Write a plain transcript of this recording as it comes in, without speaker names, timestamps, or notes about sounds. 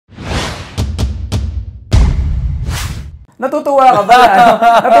Natutuwa ka ba?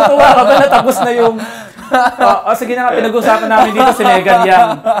 Natutuwa ka ba na tapos na yung... sige na nga, pinag-usapan namin dito si Megan Yang.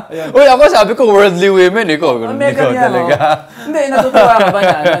 Uy, ako sabi ko worldly women. Ikaw Megan Yang, talaga. Hindi, natutuwa ka ba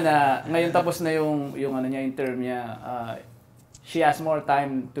na ngayon tapos na yung term niya, she has more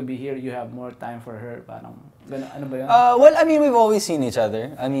time to be here, you have more time for her. Parang, ano ba yun? Well, I mean, we've always seen each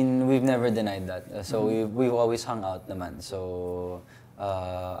other. I mean, we've never denied that. So we've always hung out naman. So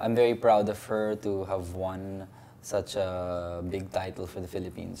I'm very proud of her to have won such a big title for the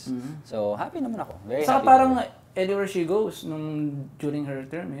Philippines. So happy naman ako. Very Saka happy. parang anywhere she goes, during her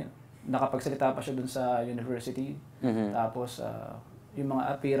term, nakapagsalita pa siya dun sa university. Tapos yung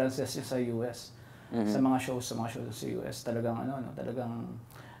mga appearances niya sa US, sa mga shows sa US, talagang talagang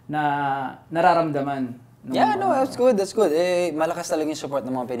nararamdaman. Yeah, no, that's good, that's good. Malakas talaga yung support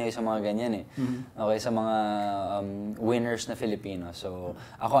ng mga Pinoy sa mga ganyan Okay, sa mga winners na Filipino. So,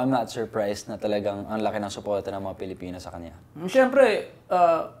 ako I'm not surprised na talagang ang laki ng suporta ng mga Pilipino sa kanya. Siyempre,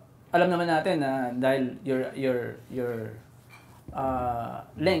 alam naman natin na dahil your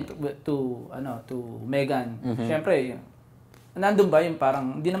linked to Megan. Siyempre, nandun ba yung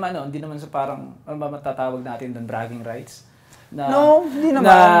parang hindi naman sa parang ano ba matatawag natin doon, bragging rights? No, hindi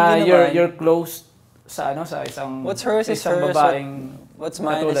naman. You're close sa isang what's hers is isang hers, babaeng what's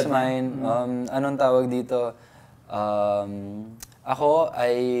mine is mine. Anong tawag dito? Ako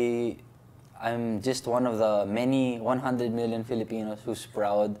I'm just one of the many 100 million Filipinos who's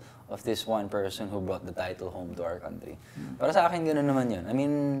proud of this one person who brought the title home to our country. Para sa akin ganoon naman 'yun. I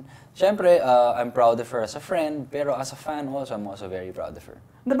mean, syempre I'm proud of her as a friend, pero as a fan also I'm also very proud of her.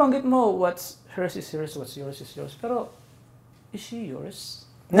 Nabanggit mo what's hers is hers, what's yours is yours. Pero is she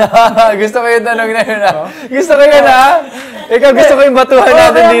yours? Gusto ko yung tanong na yun Gusto ko yun Ikaw gusto ko yung batuhan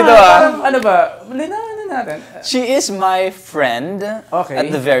natin dito Ano ba? Linawin na natin. She is my friend at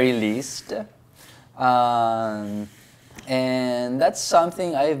the very least. And that's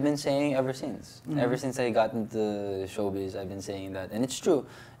something I've been saying ever since. Ever since I got into showbiz, I've been saying that. And it's true.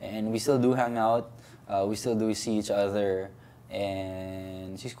 And we still do hang out. We still do see each other.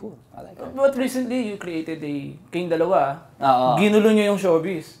 And she's cool. I like her. But recently, you created kayong dalawa. Ginulo niyo yung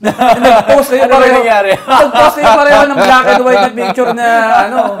showbiz. Nag-post kayo pareho. Nag-post kayo pareho ng black and white na picture na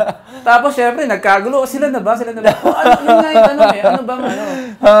Tapos syempre, nagkagulo. Sila na ba? Yun nga yung tanong Ano bang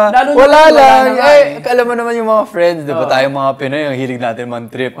wala lang. Alam mo naman yung mga friends, diba? Tayong mga Pinoy, yung hilig natin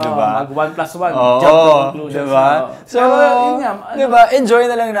man-trip, diba? Mag 1+1, jump to conclusions. Diba? So, diba? Enjoy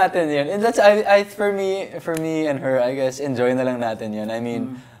na lang natin yun. And that's, for me and her, I guess, enjoy na lang natin yun. I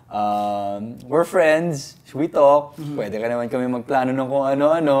mean, we're friends, we talk, pwede ka naman kami magplano ng kung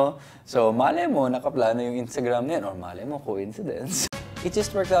ano-ano. So, malay mo, nakaplano yung Instagram na yun, or malay mo, coincidence. It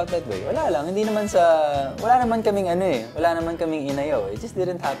just worked out that way. Wala lang, wala naman kaming wala naman kaming inayaw. It just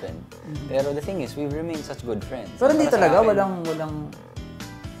didn't happen. Pero the thing is, we've remained such good friends. Pero hindi talaga, walang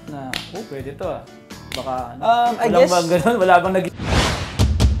na, pwede to Baka, I guess, wala bang nag